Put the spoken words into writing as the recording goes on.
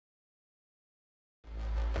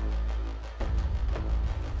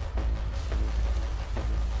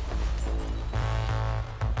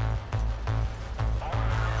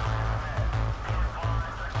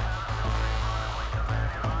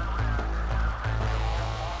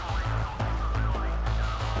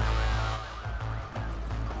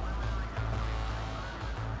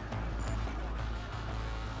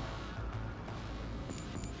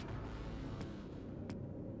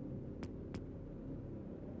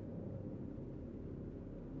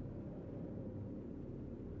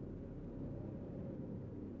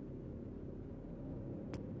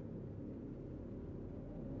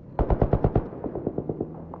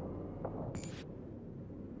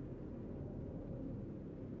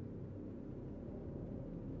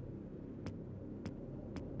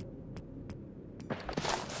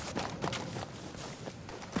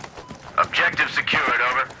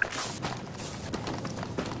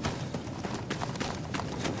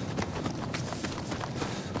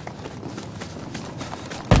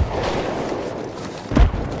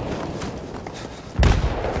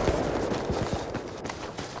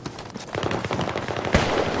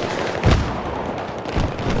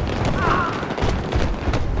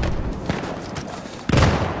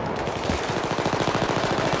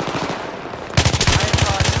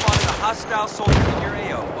hostile soldier in your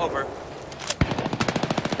AO. Over.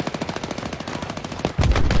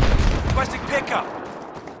 Requesting pickup.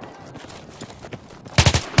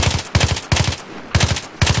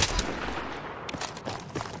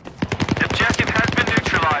 The objective has been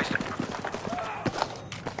neutralized.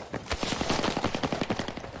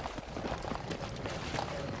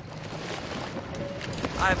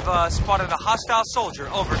 I've spotted a hostile soldier.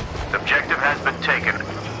 Over. The objective has been taken.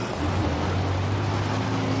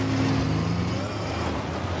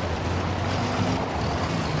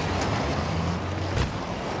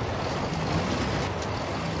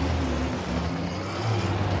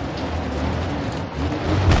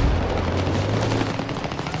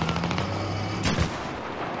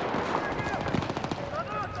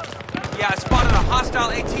 Yeah, I spotted a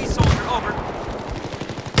hostile AT soldier. Over.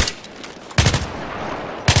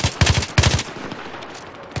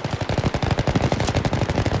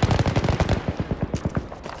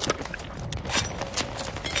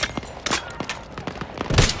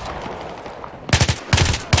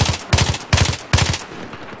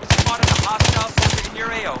 Spotted a hostile soldier in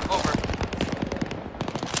your AO. Over.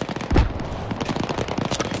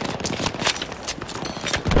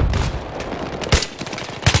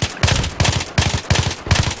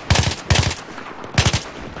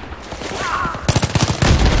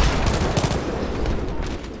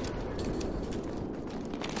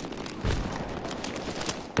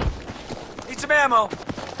 Need some ammo.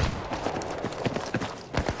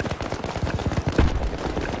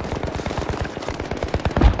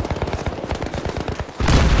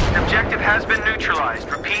 The objective has been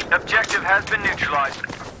neutralized. Repeat, objective has been neutralized.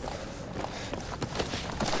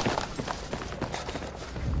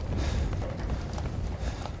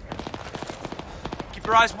 Keep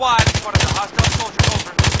your eyes wide. Spotted a hostile soldier.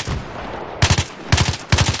 Over.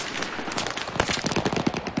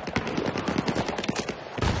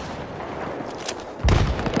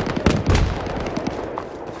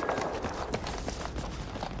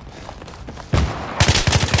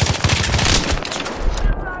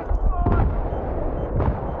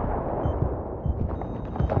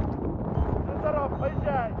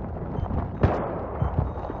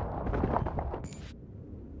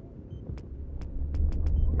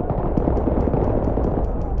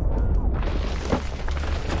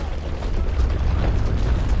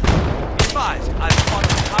 I've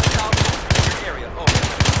spotted a hostile soldier in your area. Over.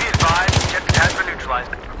 Be advised, objective has been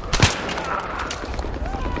neutralized.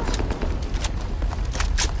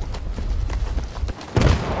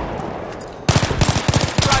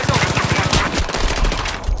 Rise over.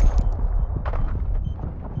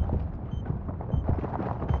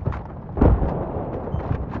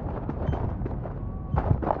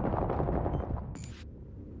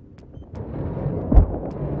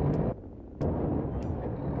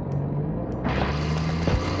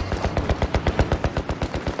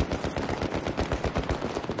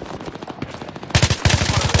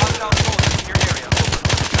 Hostile soldier in your area. Over.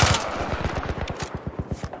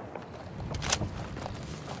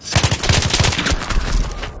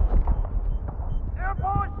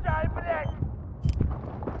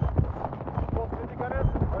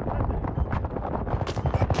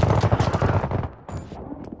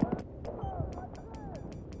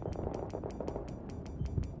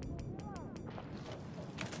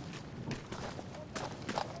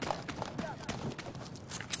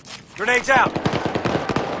 Grenades out.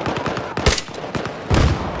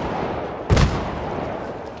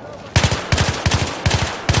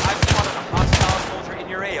 I've spotted a hostile soldier in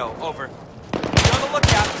your AO. Over. Be on the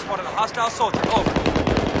lookout. Spotted a hostile soldier. Over.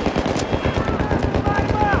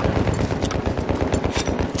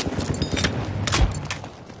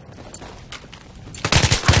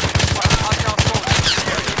 Spotted a hostile soldier in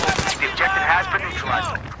your area. Over. The objective has been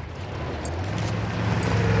neutralized.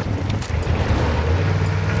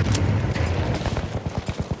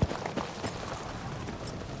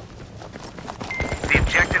 The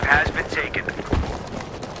objective has been taken.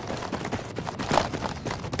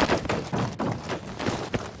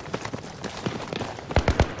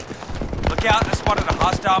 Look out, I spotted a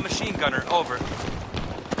hostile machine gunner. Over.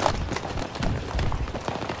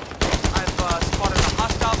 I've spotted a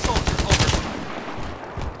hostile soldier. Over.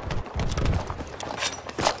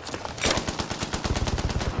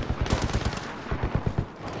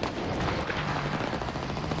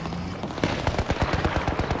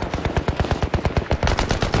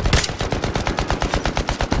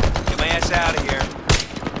 Get my ass out of here.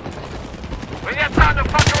 We got time to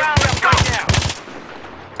fuck around. Let's go now.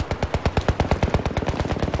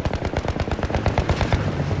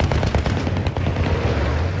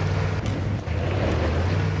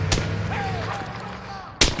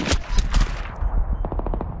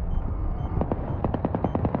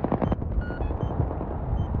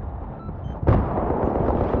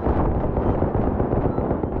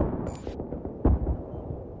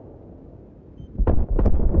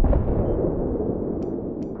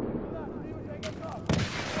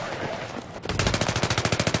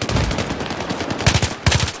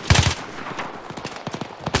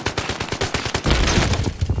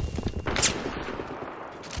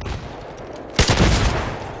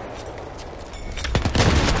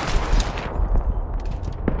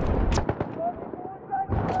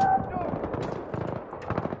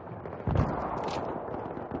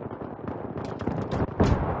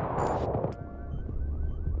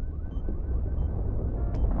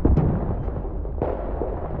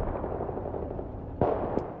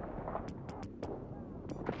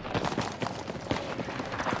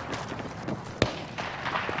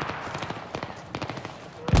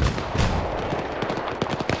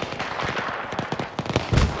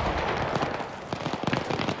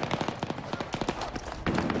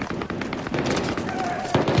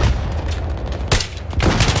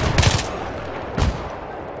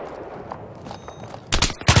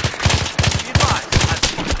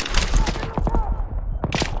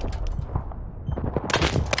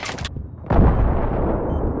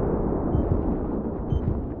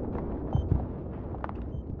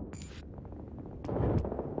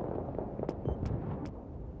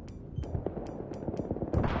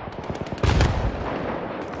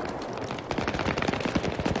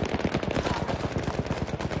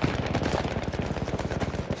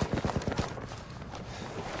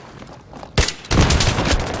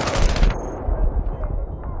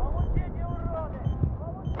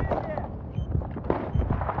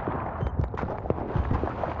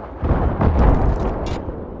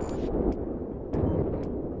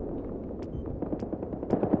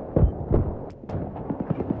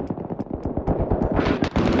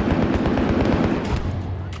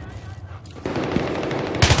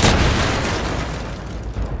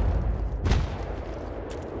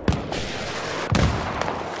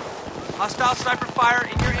 Hostile sniper fire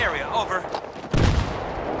in your area. Over.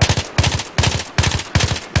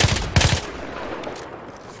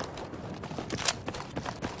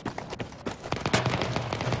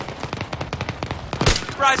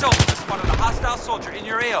 Rise open. There's spotted a hostile soldier in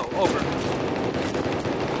your AO. Over.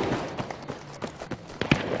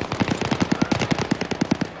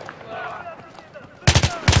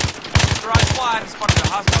 Rise wide. Spotted a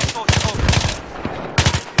hostile soldier. Over.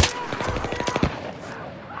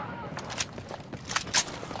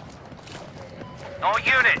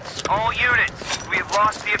 All units, we have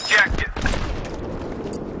lost the objective.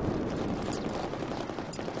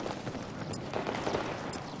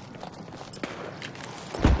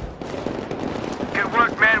 Good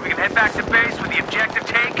work, man. We can head back to base with the objective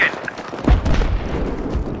taken.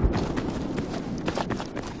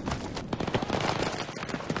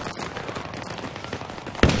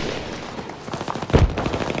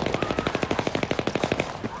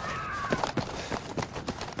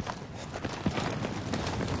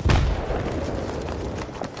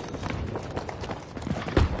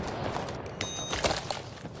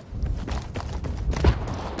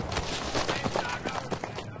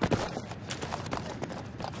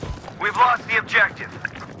 We've lost the objective.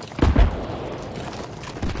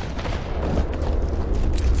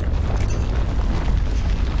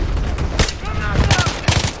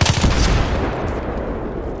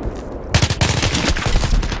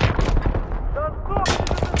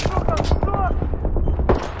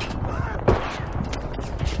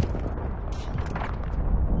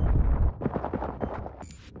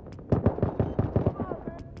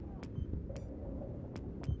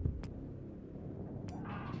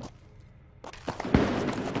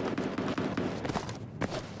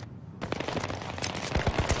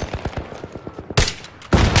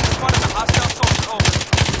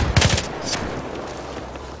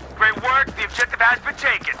 Great work. The objective has been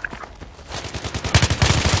taken.